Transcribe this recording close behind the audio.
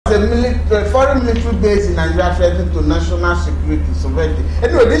a foreign military base in Nigeria threatening to national security sovereignty.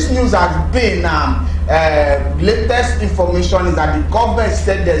 Anyway, this news has been latest information is that the government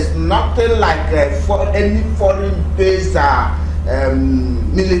said there's nothing like any foreign base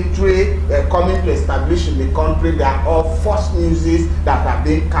military coming to establish in the country. They are all false news that are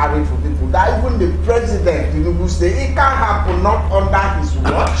being carried for people. That even the president, Tinubu, say it can't happen not under his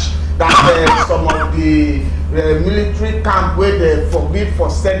watch. That some of the military camp where they forbid for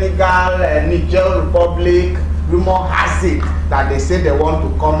Senegal, Niger Republic, rumor has it that they say they want to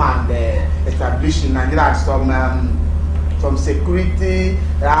come and establish in Nigeria some security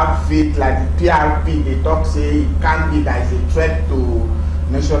outfit like the PRP. They talk say it can't be that is a threat to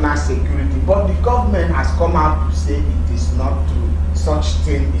national security, but the government has come out to say it is not true. Such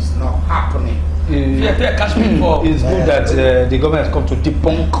thing is not happening. It's good that the government has come to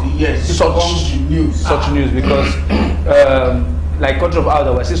debunk such news because like country of ours,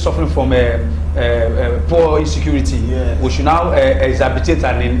 we're still suffering from poor insecurity. Yes. We should now exhibit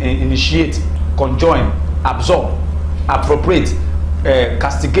and initiate, conjoin, absorb, appropriate,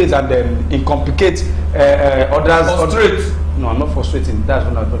 castigate, and incomplicate others. Frustrate. No, I'm not frustrating. That's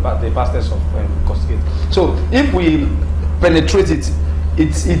one of the past tense of castigate. So if we penetrate it,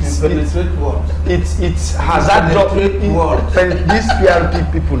 it has that drop these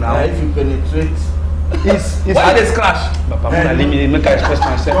PRP people now. If you penetrate, why they scratch? Let me make I express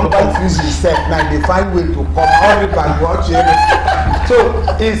myself. Don't confuse yourself. Now they find way to come on it and watch it. So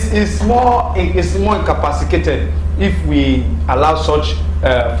it's more incapacitated if we allow such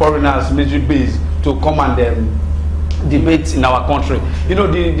foreigners, military base, to come and debate in our country. You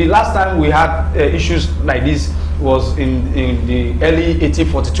know, the last time we had issues like this was in the early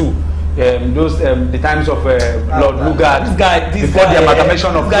 1842. The times of Lord Lugard, before the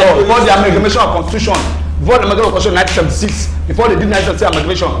amalgamation of law, before the amalgamation of constitution, before the amalgamation of constitution 1976, before they did 1976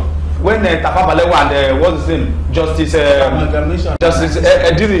 amalgamation, when Tafa Balewa and what's his name, Justice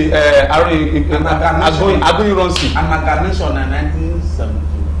Ediri Agoyironsi. Amalgamation in 1972.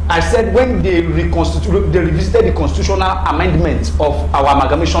 I said when they revisited the constitutional amendment of our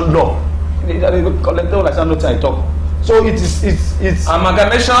amalgamation law. I talk. So it's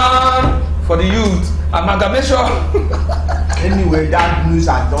amalgamation for the youth. Amalgamation. Anyway, that news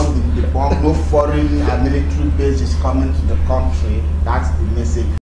has done the debunk. No foreign military base is coming to the country. That's the message.